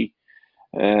PSV.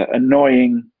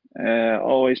 Annoying.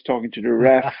 Always talking to the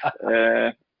ref.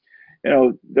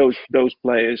 Those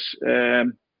players.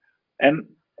 And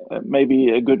maybe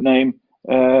a good name.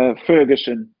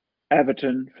 Ferguson,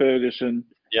 Everton. Ferguson.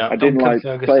 Yeah, I didn't like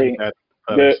playing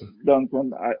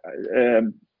Duncan.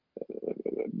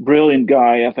 Brilliant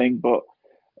guy, I think, but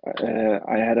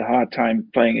I had a hard time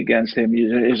playing against him.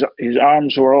 His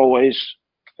arms were always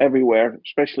everywhere,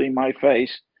 especially in my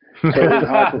face. So it was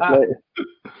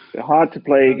hard to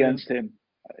play against him.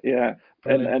 Yeah,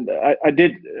 and I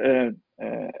did.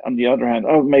 On the other hand,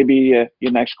 maybe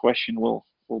your next question will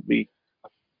be.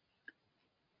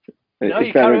 No,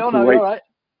 you carry on. Are you all right?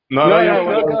 No,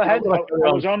 go ahead.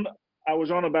 I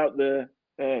was on about the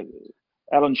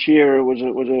Alan Shearer was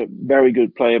a very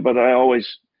good player, but I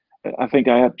think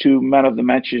I had 2 man of the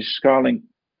matches, Carling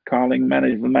man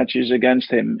of the matches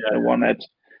against him. One at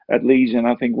Leeds and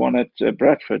I think one at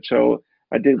Bradford. So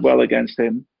I did well against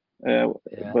him,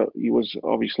 but he was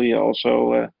obviously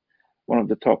also one of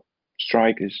the top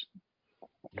strikers.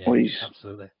 Yeah,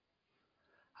 absolutely.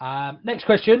 Next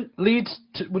question: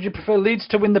 would you prefer Leeds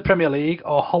to win the Premier League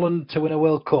or Holland to win a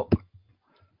World Cup?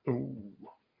 Ooh.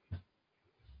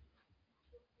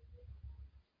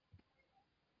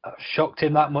 I've shocked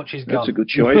him that much. He's gone. That's a good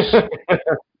choice.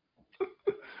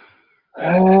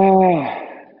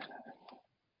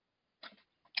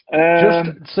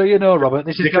 Just so you know, Robert,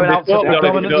 this is going out to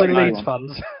predominantly Leeds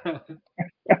fans.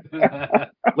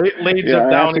 Leeds are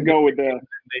down to go with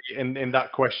in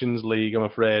that questions league, I'm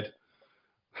afraid.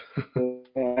 I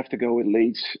have to go with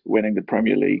Leeds winning the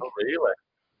Premier League. Oh, really?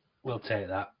 We'll take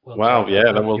that. Then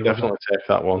we'll definitely take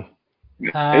that one.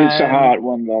 It's a hard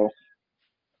one, though.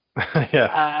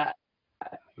 Yeah.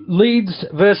 Leeds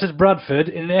versus Bradford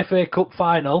in an FA Cup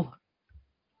final.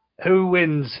 Who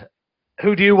wins?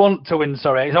 Who do you want to win?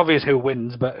 Sorry, it's obvious who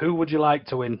wins, but who would you like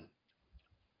to win?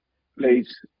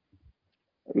 Leeds.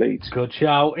 Good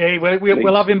shout. Hey,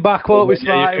 we'll have him back, won't we,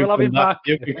 Smarty? We'll have him back.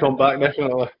 You can come back,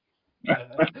 definitely.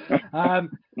 And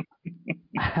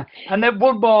then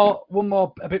one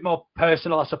more, a bit more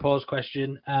personal, I suppose,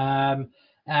 question. And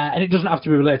it doesn't have to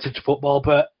be related to football,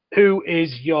 but who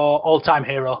is your all-time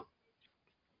hero?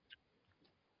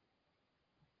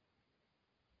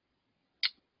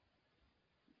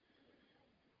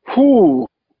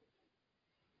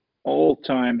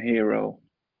 All-time hero.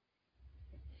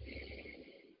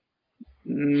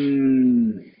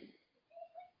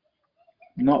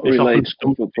 Not related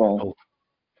to football.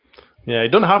 Yeah, it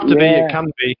doesn't have to be. It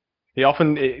can be.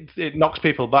 It knocks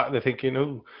people back. They're thinking,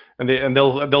 "Ooh," and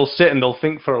they'll sit and they'll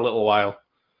think for a little while.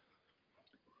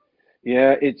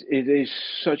 Yeah, it is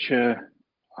such a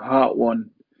hard one,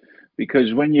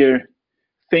 because when you're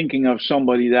thinking of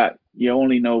somebody that you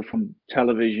only know from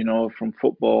television or from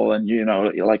football, and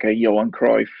like a Johan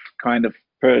Cruyff kind of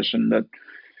person, that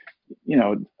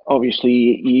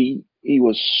obviously he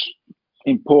was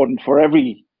important for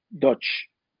every Dutch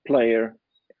player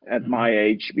at my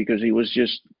age, because he was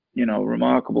just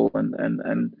remarkable and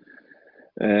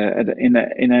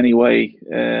in any way.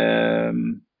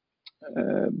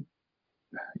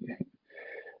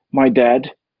 My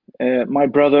dad, my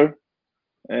brother,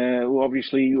 who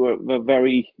obviously were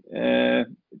very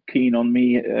keen on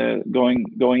me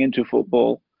going into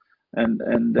football, and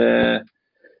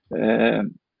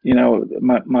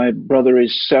my brother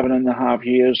is 7.5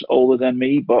 years older than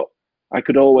me, but I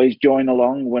could always join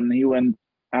along when he went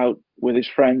out with his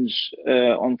friends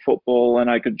on football, and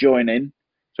I could join in.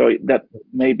 So that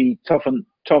maybe toughened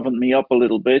me up a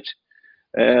little bit.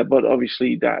 But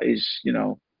obviously that is,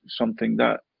 something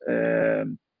that,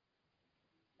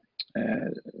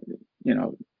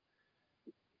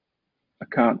 I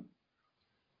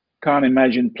can't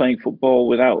imagine playing football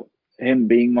without him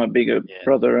being my bigger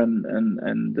brother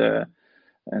and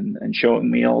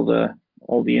showing me all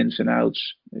the ins and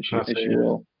outs, as you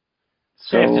will.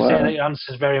 Safe to say that your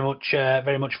answer is very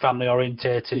much family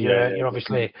orientated. You're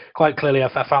obviously quite clearly a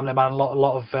family man. A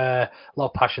lot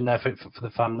of passion there for the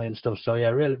family and stuff. So yeah,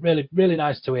 really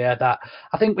nice to hear that.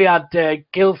 I think we had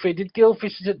Gylfi. Did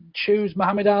Gylfi choose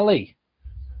Muhammad Ali?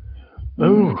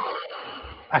 Oh,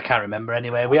 I can't remember.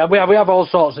 Anyway, we have all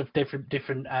sorts of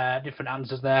different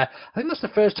answers there. I think that's the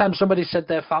first time somebody said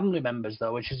their family members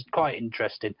though, which is quite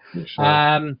interesting.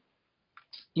 Sure.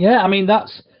 Yeah, I mean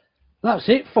that's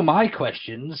it for my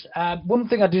questions. One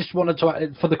thing I just wanted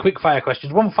to, for the quickfire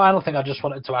questions, one final thing I just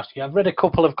wanted to ask you. I've read a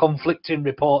couple of conflicting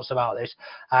reports about this,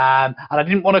 and I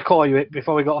didn't want to call you it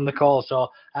before we got on the call. So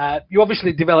you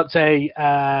obviously developed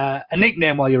a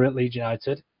nickname while you were at Leeds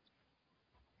United.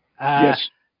 Yes.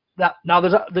 Now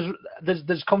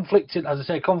there's conflicting, as I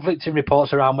say, conflicting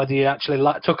reports around whether you actually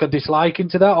took a disliking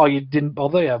to that or you didn't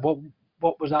bother. Yeah, what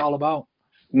was that all about?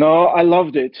 No, I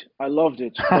loved it. But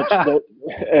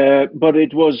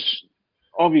it was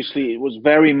obviously it was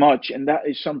very much, and that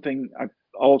is something I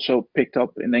also picked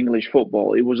up in English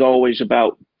football. It was always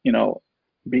about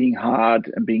being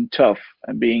hard and being tough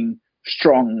and being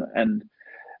strong,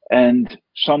 and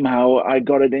somehow I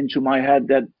got it into my head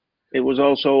that it was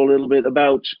also a little bit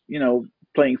about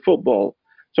playing football.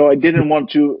 So I didn't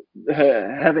want to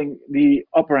having the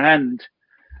upper hand,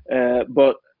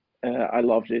 but. I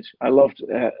loved it. I loved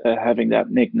having that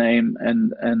nickname,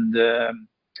 and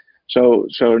so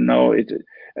no.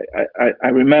 I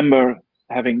remember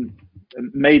having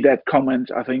made that comment.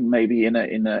 I think maybe in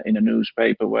a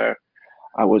newspaper where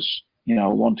I was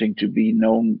wanting to be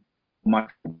known my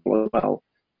football as well,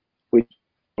 which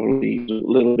probably was a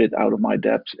little bit out of my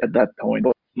depth at that point.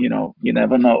 But you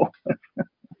never know.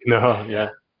 No, yeah.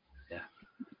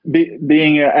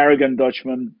 Being an arrogant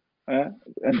Dutchman.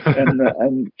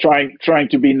 And trying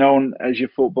to be known as your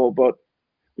football, but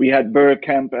we had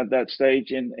Bergkamp at that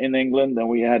stage in England, and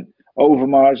we had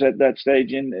Overmars at that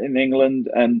stage in England,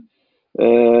 and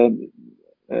Van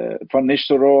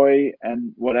Nistelrooy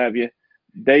and what have you.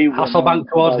 They Hasselbank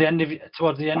towards the end of your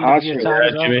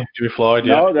time. Jimmy Floyd.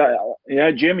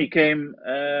 Yeah, Jimmy came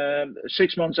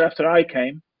 6 months after I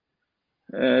came,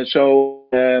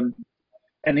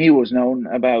 and he was known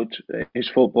about his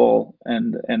football,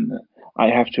 and I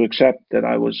have to accept that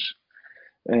I was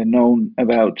known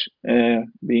about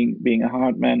being a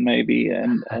hard man, maybe,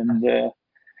 and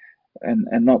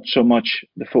not so much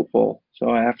the football.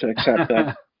 So I have to accept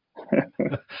that.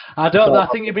 I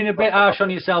think you've been a bit harsh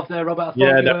on yourself there, Robert. I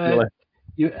thought definitely.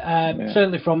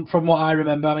 Certainly from what I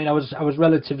remember. I mean, I was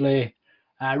relatively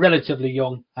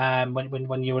young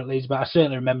when you were at Leeds, but I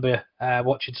certainly remember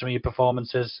watching some of your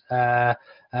performances,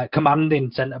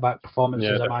 commanding centre-back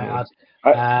performances, I might add.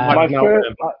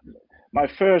 My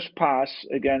first pass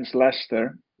against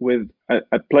Leicester,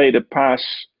 I played a pass.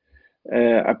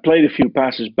 I played a few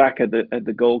passes back at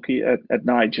the goalkeeper at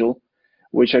Nigel,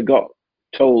 which I got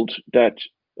told that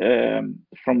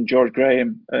from George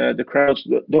Graham, the crowds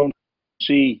don't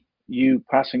see you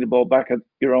passing the ball back at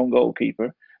your own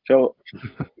goalkeeper. So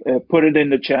put it in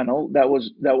the channel. That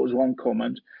was one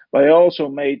comment. But I also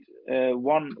made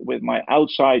one with my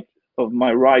outside of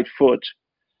my right foot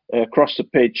across the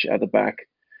pitch at the back,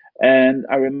 and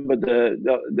I remember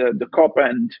the cop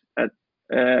end at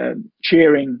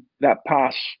cheering that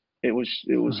pass. It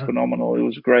was phenomenal. It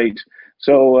was great.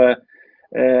 So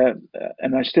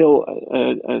and I still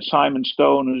Simon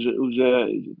Stone,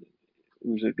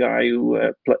 who's a guy who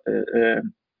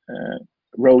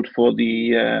wrote for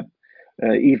the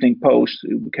Evening Post,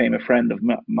 who became a friend of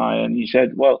mine, and he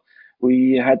said, well,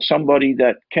 we had somebody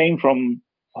that came from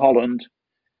Holland,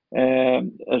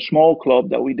 a small club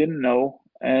that we didn't know,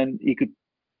 and he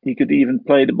could even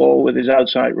play the ball with his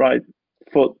outside right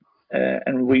foot,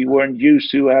 and we weren't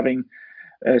used to having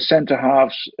centre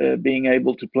halves being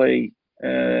able to play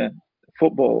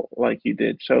football like he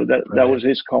did. So that was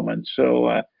his comment.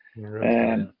 So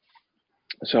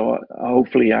so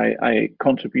hopefully I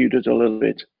contributed a little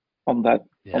bit on that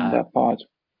part.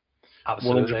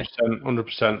 Absolutely,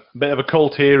 100%. Bit of a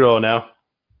cult hero now.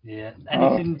 Yeah.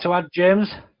 Anything to add,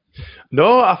 James?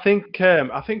 No, I think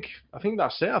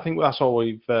that's it. I think that's all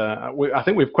I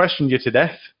think we've questioned you to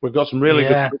death. We've got some really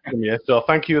good questions from you. So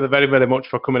thank you very, very much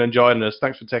for coming and joining us.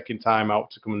 Thanks for taking time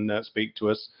out to come and speak to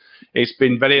us. It's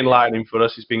been very enlightening for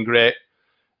us. It's been great.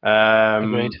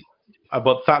 Agreed.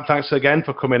 But thanks again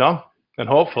for coming on. And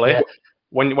hopefully,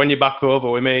 when you're back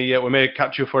over, we may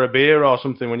catch you for a beer or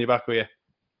something when you're back with you.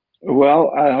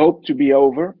 Well, I hope to be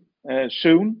over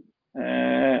soon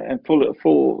and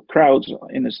full crowds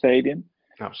in the stadium.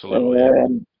 Absolutely.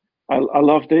 I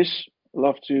love this. I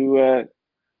love to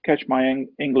catch my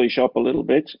English up a little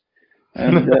bit,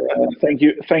 and thank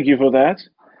you for that.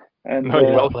 And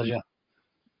No, pleasure.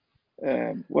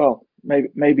 Well,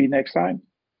 maybe next time.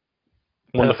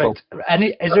 Wonderful.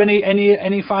 Perfect. Is there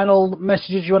any final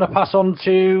messages you want to pass on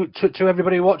to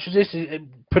everybody who watches this?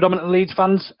 Predominantly Leeds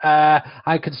fans.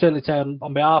 I can certainly say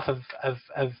on behalf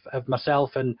of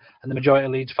myself and the majority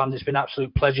of Leeds fans, it's been an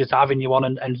absolute pleasure to having you on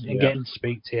and getting to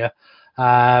speak to you.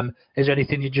 Is there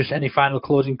any final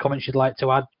closing comments you'd like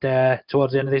to add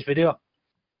towards the end of this video?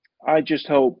 I just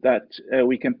hope that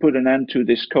we can put an end to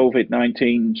this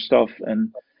COVID-19 stuff,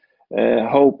 and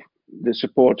hope the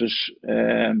supporters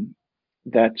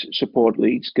that support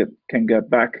Leeds can get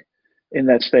back in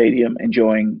that stadium,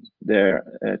 enjoying their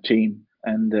team,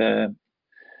 and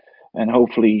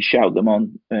hopefully shout them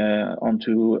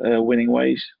onto winning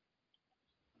ways.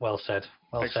 Well said.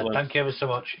 Well Excellent. said. Thank you ever so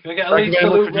much. Can we get a Thank you very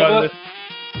much for joining us.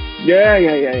 Yeah.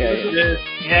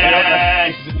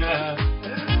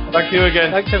 Thank you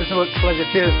again. Thanks ever so much. Pleasure.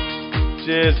 Cheers.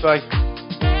 Cheers. Bye.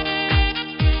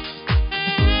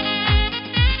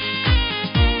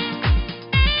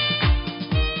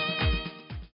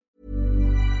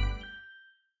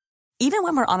 Even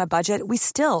when we're on a budget, we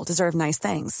still deserve nice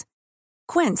things.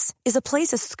 Quince is a place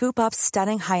to scoop up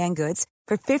stunning high-end goods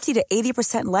for 50 to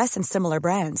 80% less than similar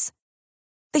brands.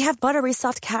 They have buttery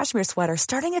soft cashmere sweaters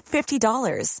starting at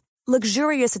 $50,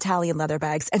 luxurious Italian leather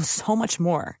bags, and so much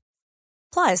more.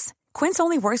 Plus, Quince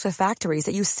only works with factories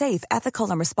that use safe, ethical,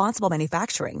 and responsible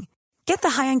manufacturing. Get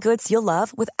the high-end goods you'll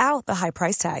love without the high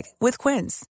price tag with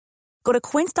Quince. Go to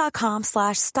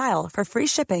quince.com/style for free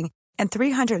shipping and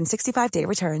 365-day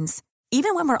returns.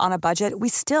 Even when we're on a budget, we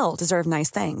still deserve nice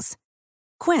things.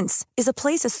 Quince is a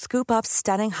place to scoop up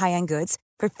stunning high-end goods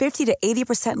for 50 to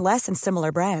 80% less than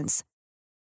similar brands.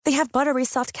 They have buttery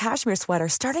soft cashmere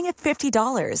sweaters starting at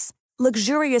 $50,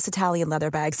 luxurious Italian leather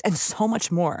bags, and so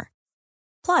much more.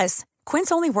 Plus,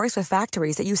 Quince only works with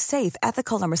factories that use safe,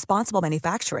 ethical, and responsible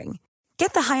manufacturing.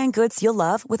 Get the high-end goods you'll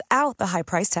love without the high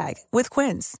price tag with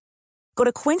Quince. Go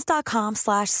to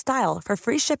quince.com/style for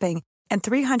free shipping and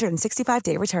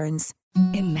 365-day returns.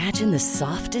 Imagine the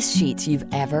softest sheets you've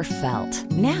ever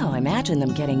felt. Now imagine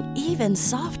them getting even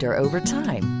softer over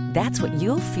time. That's what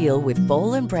you'll feel with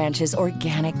Boll & Branch's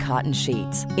organic cotton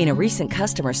sheets. In a recent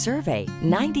customer survey,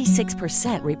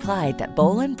 96% replied that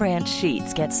Boll & Branch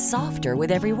sheets get softer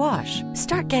with every wash.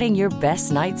 Start getting your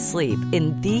best night's sleep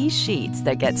in these sheets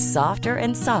that get softer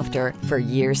and softer for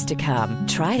years to come.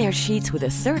 Try their sheets with a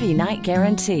 30-night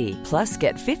guarantee. Plus,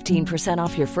 get 15%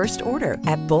 off your first order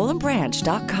at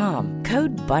bollandbranch.com.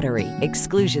 Code BUTTERY.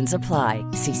 Exclusions apply.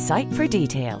 See site for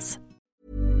details.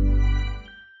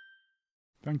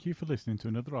 Thank you for listening to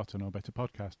another Oughta Know Better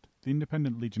podcast, the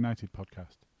independent Leeds United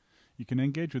podcast. You can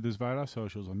engage with us via our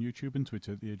socials on YouTube and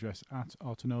Twitter at the address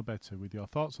 @OughtaKnowBetter with your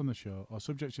thoughts on the show or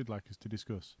subjects you'd like us to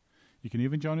discuss. You can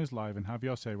even join us live and have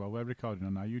your say while we're recording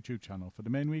on our YouTube channel for the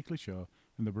main weekly show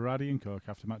and the Baradi and Coke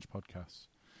Aftermatch podcasts.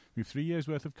 We have 3 years'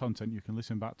 worth of content you can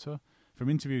listen back to, from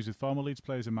interviews with former Leeds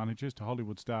players and managers to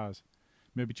Hollywood stars.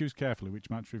 Maybe choose carefully which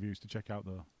match reviews to check out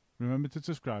though. Remember to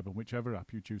subscribe on whichever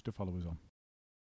app you choose to follow us on.